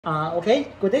Okay,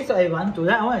 good day to everyone.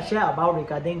 Today I want to share about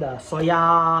regarding the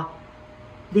Soyal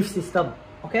Lift system.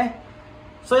 Okay,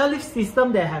 Soyal Lift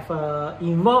system, they have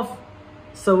involved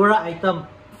several items,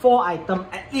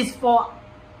 at least four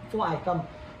items.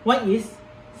 One is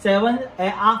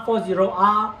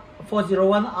 7AR40R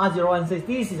 401R016.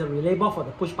 This is a relay board for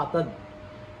the push button,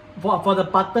 for the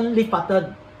button lift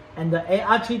button, and the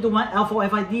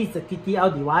AR321L4F5. This is the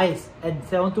TTL device, and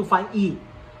 725E.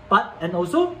 And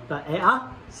also the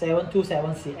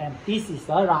AR727CM. This is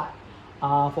the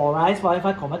for rise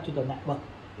Wi-Fi convert to the network.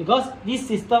 Because this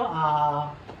system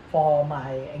are for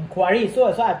my inquiry, so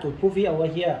I have to prove it over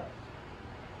here.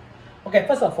 Okay,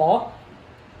 first of all,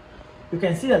 you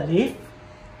can see the lift.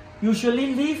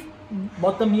 Usually lift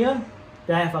bottom here,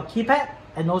 they have a keypad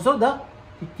and also the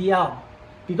TTL.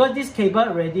 Because this cable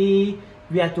already,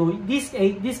 we have to this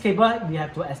cable we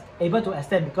have to able to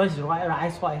extend because it's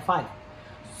rise Wi-Fi.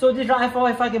 So this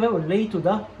Wi-Fi cable will relate to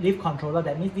the lift controller.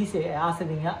 That means this AR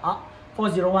setting here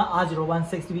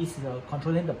 401R016 is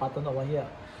controlling the button over here.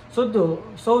 So the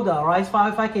rise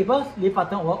Wi-Fi cable, lift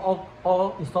button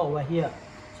all installed over here.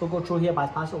 So go through here,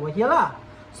 bypass over here lah.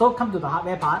 So come to the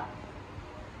hardware part.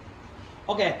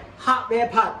 Okay, hardware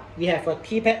part, we have a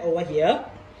keypad over here.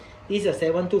 This is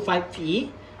a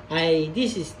 725P.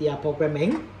 This is their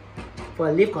programming for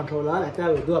a lift controller. Later I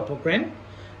will do a program.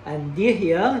 And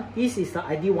here, this is the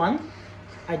ID1,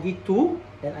 ID2,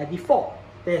 and ID4.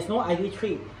 There's no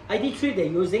ID3. ID3 they're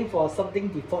using for something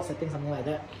default setting, something like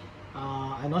that.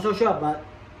 I'm not so sure, but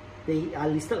they are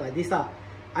listed like this.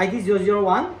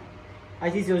 ID001,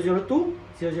 ID002,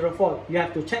 004. You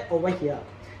have to check over here.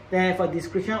 They have a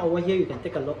description over here, you can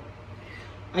take a look.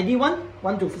 ID1,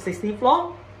 1 to 16th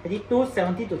floor. ID2,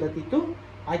 70 to 32.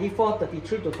 ID4,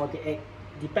 33 to 48.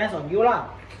 Depends on you lah.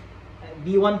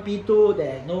 B1, B2,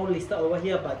 there's no listed over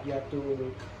here, but you have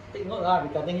to take note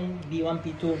regarding B1,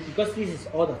 B2 because this is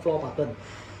all the floor button.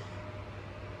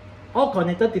 All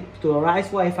connected to a rise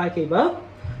Wi-Fi cable.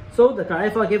 So the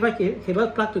rise Wi-Fi cable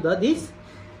plugged to this.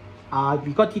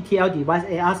 We got TTL device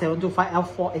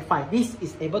AR725L485. This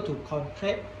is able to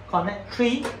connect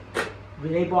 3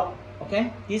 relay board.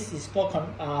 Okay, this is for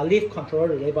lift controller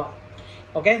relay board.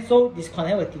 Okay, so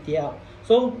disconnect with TTL.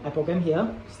 So I program here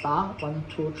star 1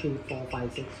 2 3 4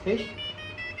 5 6 H.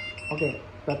 Okay,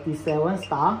 37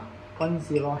 star 10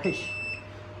 H.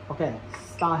 Okay,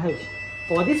 star H.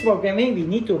 For this programming, we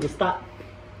need to restart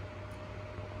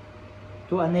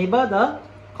to enable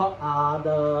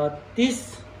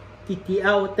this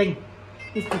TTL thing,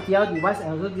 this TTL device,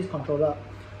 and also this controller.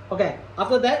 Okay,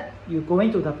 after that, you go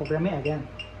into the programming again.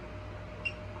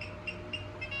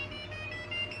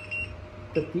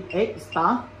 38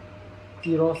 star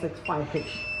 065H.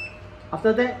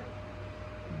 After that,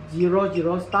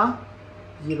 00 star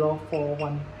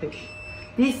 041H.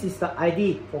 This is the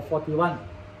ID for 41.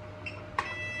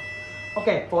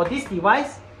 Okay, for this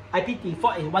device, IP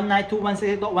default is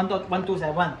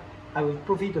 192.168.1.127. I will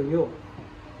prove it to you.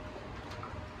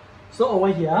 So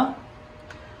over here,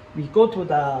 we go to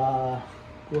the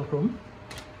Google Chrome.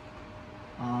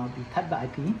 We type the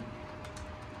IP.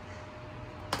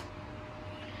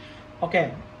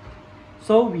 Okay,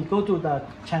 so we go to the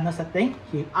channel setting.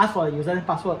 He asks for a username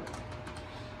password.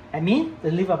 I mean,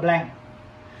 they leave a blank.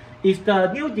 If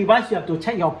the new device, you have to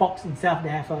check your box itself. They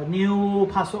have a new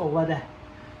password over there.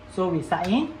 So we sign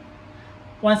in.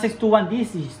 1621,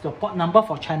 this is the port number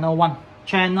for channel 1.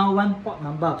 Channel 1 port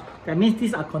number. That means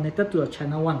these are connected to the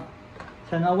channel 1.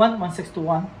 Channel 1,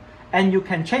 1621. And you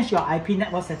can change your IP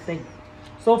network setting.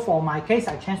 So for my case,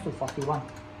 I changed to 41.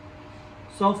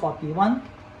 So 41.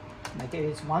 My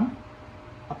case is 1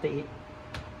 after 8.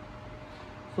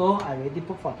 So I already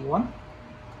put 41.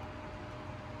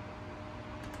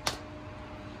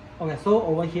 Okay, so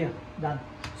over here, done.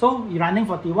 So you're running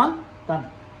 41,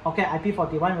 done. Okay, IP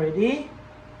 41 ready.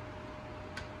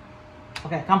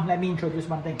 Okay, come, let me introduce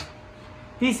one thing.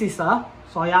 This is a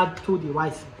Soyal 2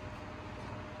 device.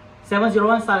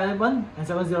 701 server and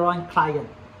 701 client.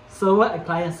 Server and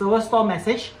client. Server store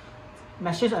message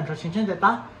and transaction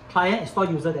data. Client store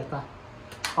user data.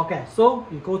 Okay, so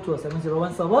you go to a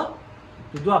 701 server,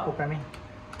 you do a programming.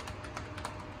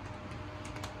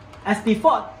 As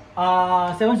default,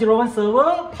 701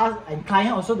 server and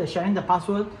client also they're sharing the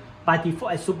password by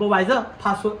default as supervisor,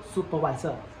 password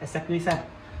supervisor, exactly same.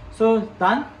 So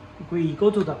done. We go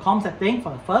to the COM setting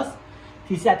for the first.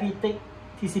 TCP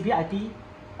IP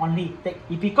only take.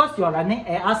 Because you are running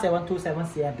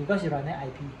AR727CM, because you're running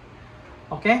IP.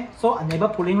 Okay, so enable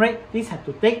pooling rate. This have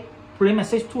to take pooling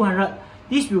message 200.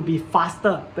 This will be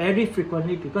faster, very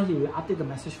frequently, because it will update the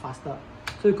message faster.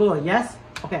 So you go to yes.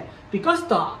 Okay, because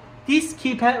the this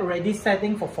keypad already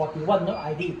setting for 41 node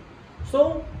ID.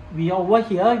 So we over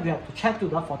here, we have to check to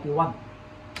the 41.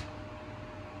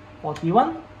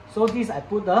 41. So this I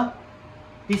put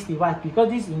this device because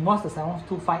this involves the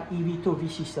 725 EV2,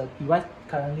 which is the device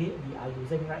currently we are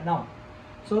using right now.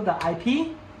 So the IP,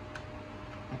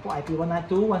 I put IP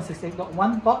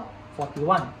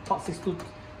 192.168.1.41, port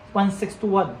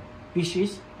 1621, which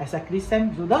is exactly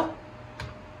same to the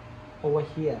over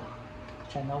here,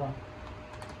 channel 1.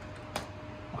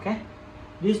 Okay,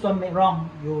 this don't make wrong.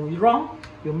 You wrong,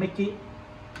 you make it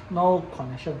no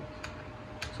connection.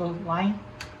 So line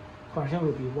connection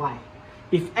will be Y.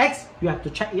 If X, you have to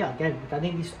check it again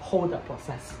regarding this whole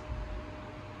process.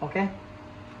 Okay,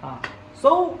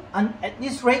 so at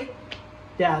this rate,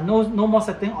 there are no more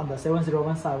setting on the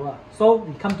 701 server. So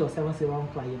we come to a 701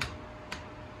 client.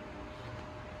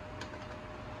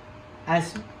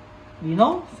 As we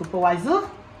know, supervisor.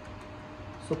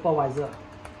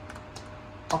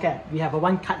 Okay, we have a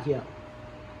one card here.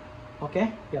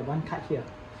 Okay, we have one card here.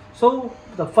 So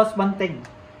the first one thing,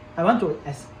 I want to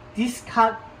as this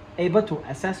card able to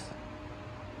access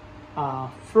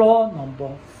floor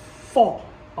number 4.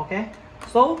 Okay,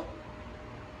 so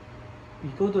we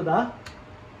go to the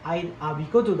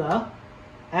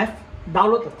F,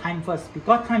 download the time first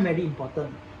because time very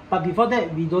important. But before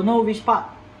that, we don't know which part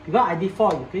because ID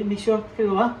 4. You can make sure click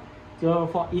over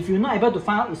 04. If you're not able to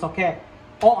find out, it's okay.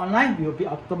 All online will be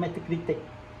automatically take.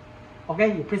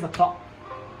 Okay, you press the clock.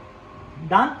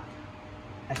 Done.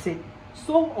 That's it.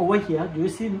 So over here, do you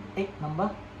see 8 number?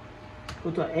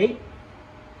 Go to 8.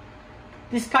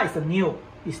 This card is new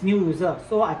user.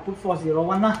 So I put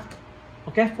 401 lah.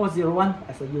 Okay, 401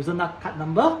 as a user card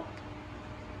number.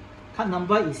 Card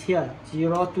number is here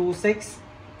 026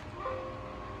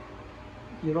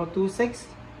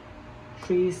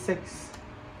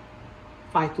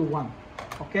 36521.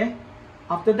 Okay.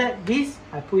 After that, this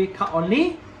I put it card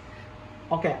only.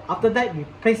 Okay. After that, we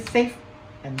press save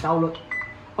and download.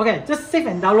 Okay, just save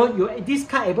and download. This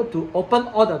card able to open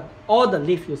all the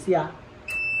lift. You see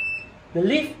the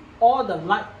lift, all the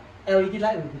light, LED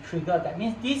light will be triggered. That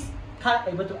means this card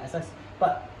able to access.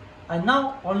 But I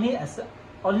now only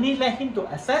let him to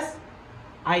access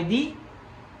ID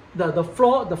the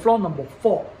floor number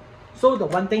 4. So the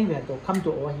one thing we have to come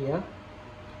to over here.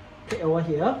 Click over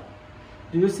here.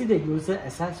 Do you see the user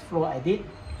access floor edit?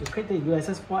 You click the user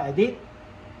access floor edit.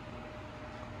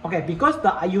 Okay, because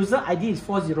the user ID is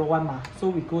 401 so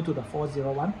we go to the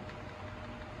 401.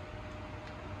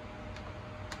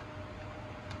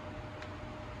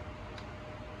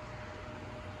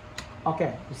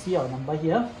 Okay, you see our number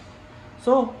here.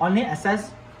 So only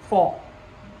access 4.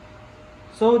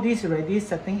 So this already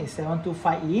setting is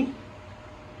 725E.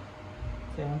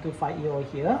 725E over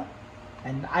here.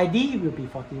 And ID will be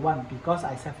 41 because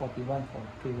I set 41 for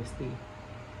previously.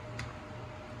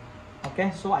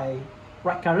 Okay, so I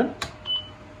write current.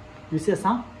 You see the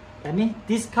sound? That means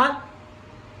this card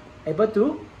able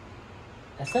to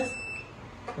access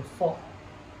the 4.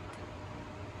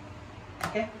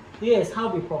 Okay, here is how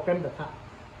we program the card.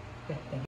 Okay, thank you.